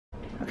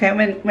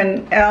Okay,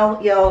 when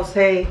Al yells,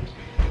 hey,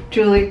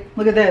 Julie,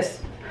 look at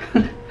this.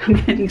 I'm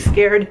getting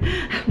scared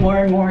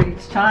more and more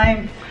each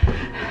time.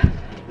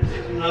 This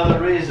is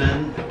another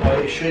reason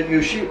why you shouldn't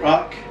use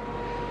sheetrock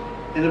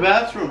in the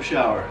bathroom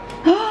shower.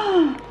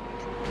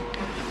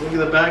 Look at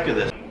the back of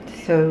this.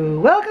 So,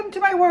 welcome to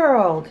my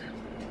world.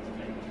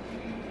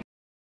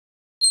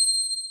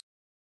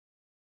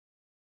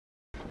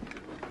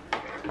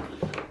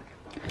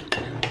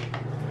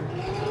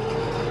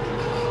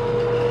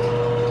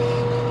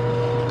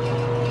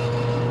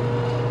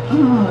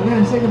 Oh, we're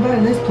gonna say goodbye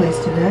to this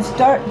place today.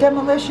 Start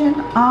demolition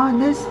on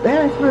this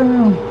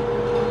bathroom.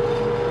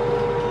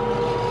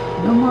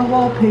 No more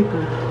wallpaper.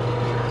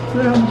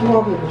 Look how much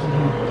wallpaper's in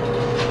here.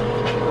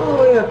 All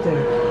the way up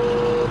there.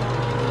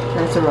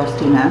 That's a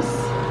rusty mess.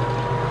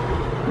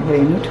 I'm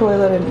getting a new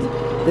toilet,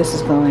 and this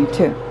is going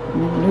too.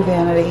 New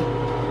vanity.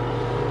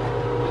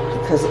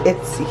 Because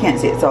it's, you can't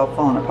see, it's all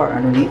falling apart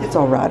underneath. It's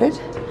all rotted.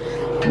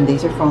 And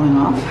these are falling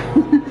off.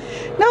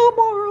 No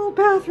more old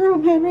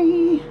bathroom,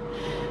 Henry.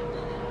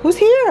 Who's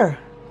here?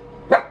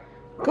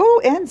 Go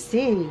and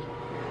see.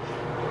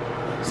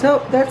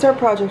 So that's our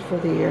project for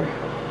the year.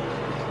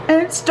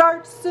 And it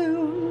starts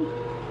soon.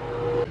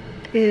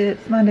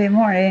 It's Monday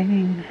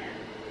morning.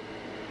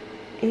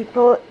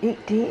 April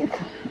 18th.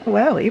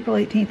 Wow, April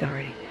 18th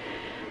already.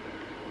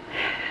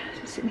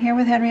 Just sitting here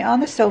with Henry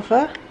on the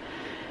sofa.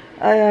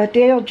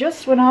 Daniel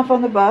just went off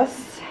on the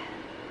bus.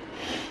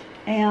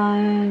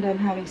 And I'm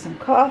having some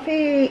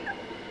coffee.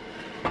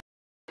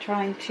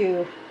 Trying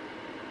to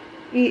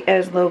eat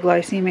as low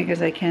glycemic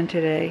as I can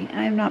today.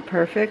 I'm not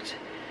perfect,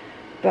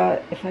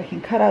 but if I can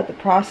cut out the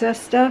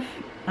processed stuff,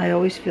 I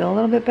always feel a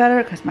little bit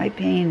better, because my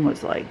pain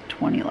was like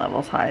 20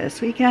 levels high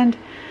this weekend.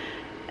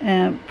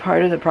 And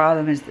part of the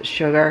problem is the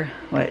sugar,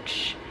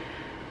 which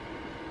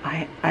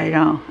I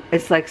know,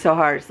 it's like so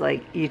hard. It's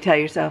like you tell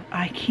yourself,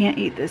 I can't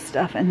eat this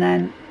stuff, and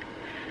then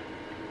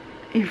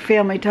your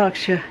family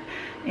talks you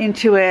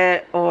into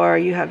it, or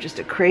you have just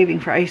a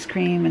craving for ice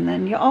cream, and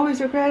then you always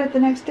regret it the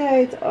next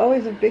day. It's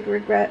always a big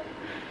regret.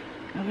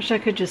 I wish I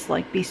could just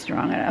like be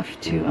strong enough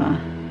to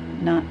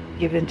not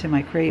give in to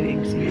my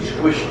cravings. It's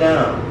squished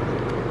down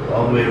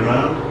all the way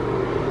around.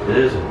 It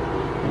isn't.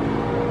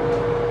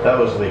 That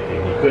was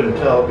leaking. You couldn't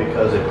tell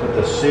because they put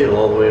the seal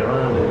all the way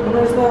around it.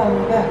 What is that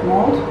on the back?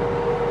 Mold?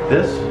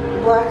 This?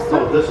 The black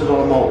stuff? Oh, this is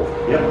all mold.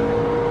 Yep.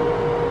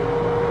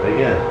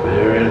 Again,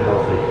 very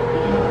unhealthy.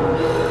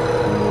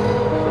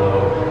 So,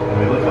 I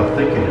mean, look how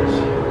thick it is.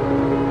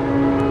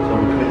 So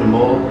between the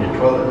mold, your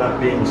toilet not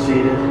being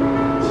seated,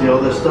 see all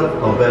this stuff?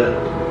 I'll bet it,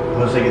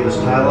 once they get this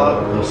tile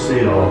out, they'll see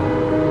it all.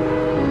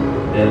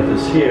 And if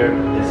it's here,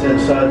 it's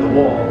inside the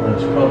wall, and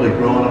it's probably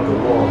growing up the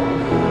wall.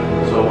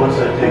 So once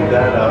I take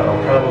that out,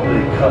 I'll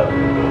probably cut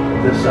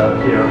this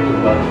out here up to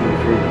about 3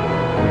 feet.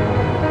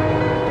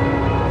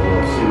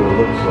 We'll see what it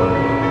looks like.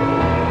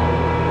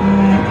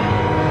 Alright.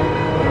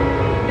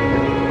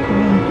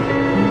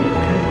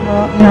 Okay,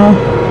 well, no.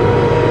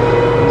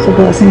 It's a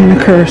blessing and a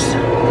curse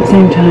at the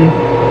same time.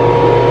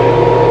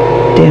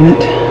 Damn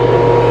it.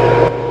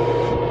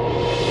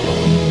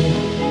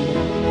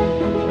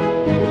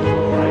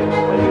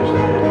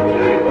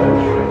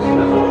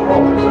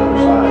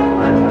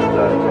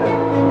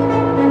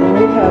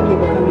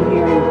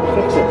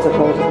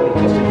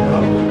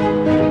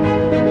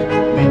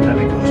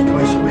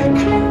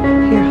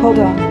 Hold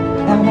on.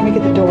 Now let me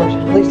get the doors.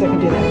 At least I can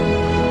do that.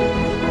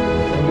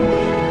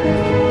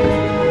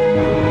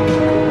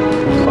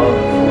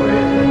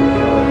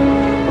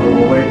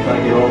 We'll wait till I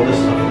get all this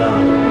stuff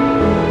done.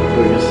 So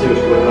we can see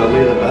what's going on.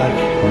 Leave the back,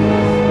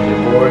 the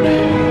board,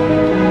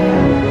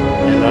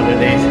 and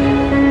underneath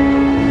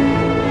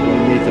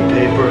the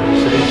paper.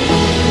 See?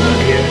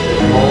 Right here,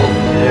 there's mold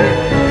there.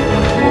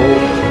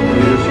 Mold.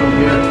 There's some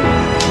here.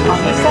 On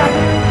the side.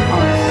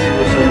 See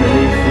what's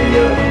underneath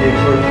the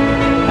paper.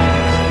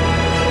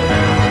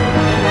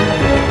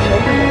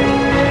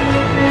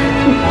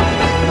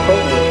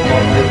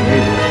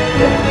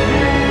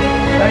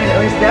 At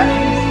least that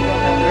piece you don't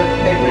have to rip the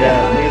paper. Yeah,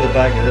 look at the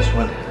back of this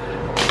one.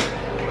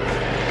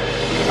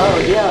 Oh,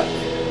 yeah.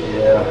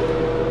 Yeah.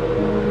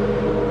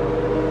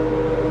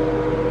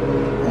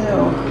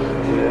 Ew.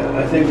 Yeah, I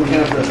think we're going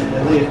to have to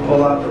at least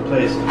pull out and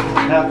replace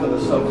half of the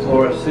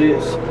subfloor. See,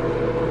 it's...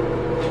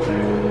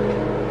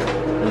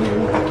 Then you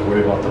won't have to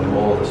worry about the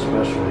mold,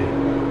 especially.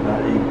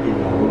 Not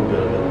even a little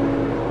bit of it.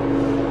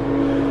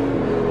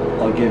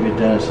 I'll give you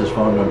Dennis's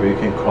phone number. You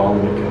can call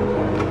him and get an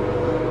appointment.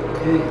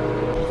 Okay.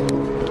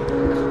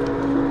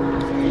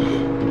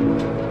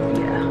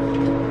 Yeah.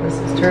 This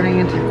is turning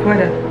into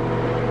quite a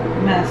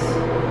mess.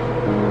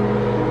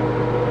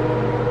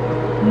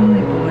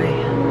 Holy boy.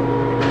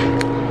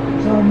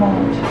 There's all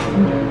mold.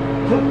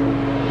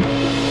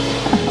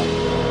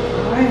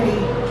 Alrighty.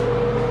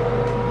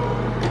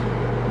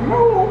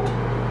 Mold.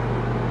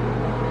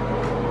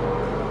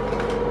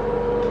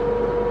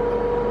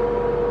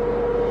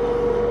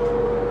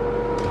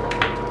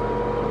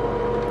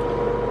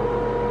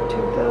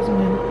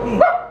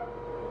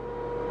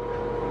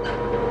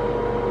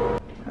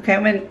 Okay,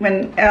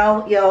 when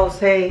Al yells,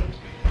 hey,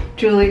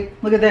 Julie,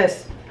 look at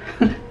this.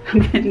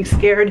 I'm getting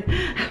scared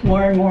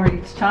more and more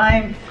each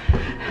time.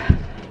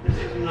 This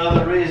is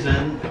another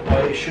reason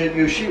why you should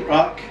use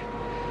sheetrock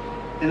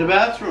in the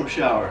bathroom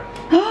shower.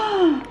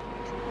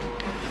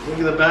 Look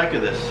at the back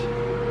of this.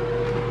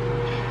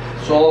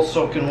 It's all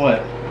soaking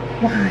wet.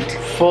 What?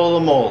 Full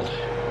of mold.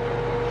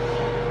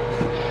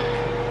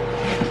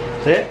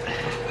 See it?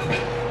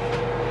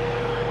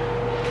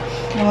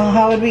 Well,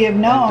 how would we have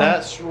known? And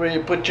that's where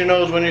you put your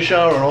nose when you're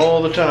showering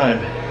all the time.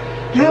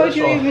 So how would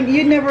you even,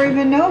 you'd never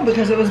even know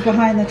because it was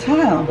behind the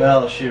tile.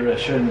 Well, it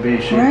shouldn't be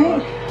sheetrock.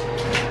 Right?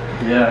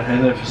 Yeah,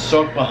 and if it's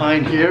soaked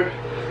behind here,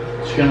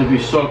 it's going to be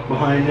soaked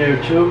behind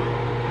there too.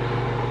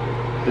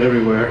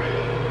 Everywhere.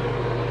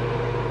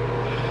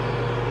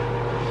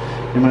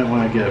 You might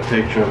want to get a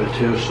picture of it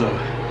too, so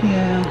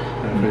yeah.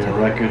 for your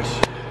records.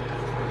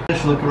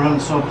 Just look around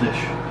the soap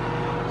dish.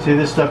 See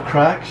this stuff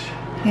cracks?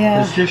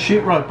 Yeah. It's just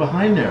sheetrock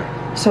behind there.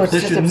 So it's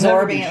this just should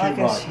absorbing it never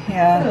be like sheetrock. a,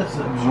 yeah. It's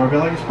absorbing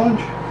like a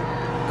sponge.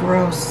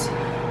 Gross.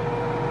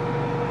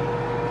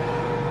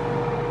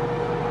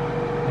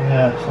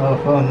 Yeah, so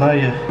well now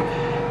you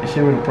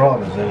see where the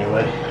problem is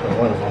anyway, or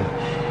one of them.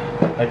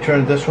 I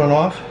turned this one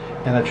off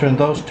and I turned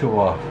those two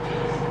off.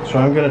 So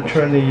I'm going to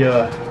turn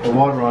the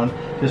water on,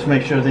 just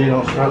make sure they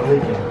don't start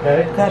leaking,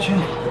 okay? Gotcha.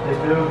 If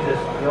they do,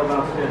 just go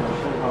downstairs and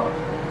shut it off.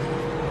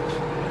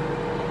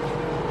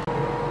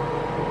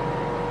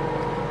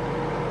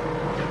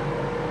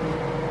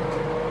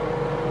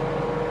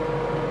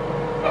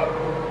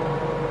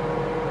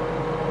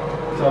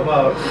 So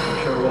about,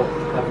 I'm sure we'll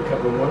have a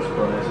couple more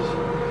surprises.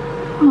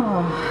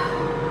 Oh.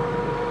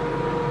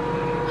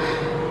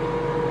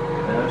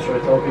 That's why I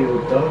tell people,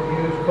 don't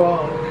use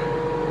caulk.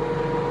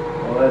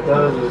 All that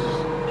does is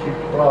keep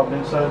the problem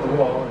inside the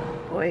wall.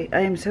 Boy,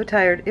 I am so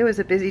tired. It was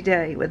a busy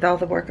day with all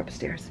the work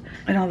upstairs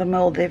and all the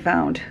mold they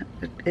found.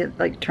 It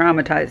like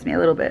traumatized me a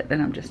little bit,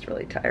 and I'm just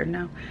really tired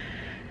now.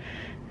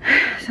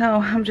 So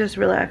I'm just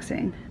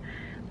relaxing.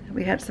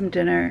 We had some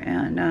dinner,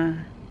 and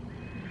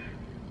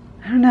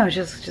I don't know, it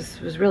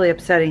just was really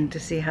upsetting to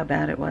see how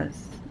bad it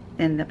was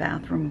in the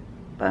bathroom.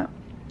 But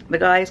the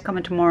guy is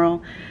coming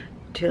tomorrow,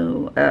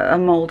 to a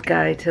mold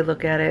guy, to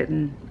look at it,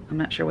 and I'm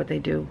not sure what they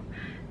do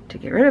to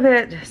get rid of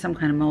it. Some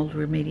kind of mold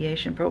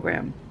remediation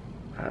program.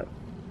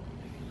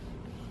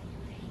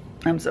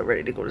 I'm so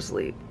ready to go to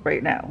sleep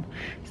right now.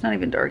 It's not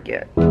even dark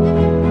yet.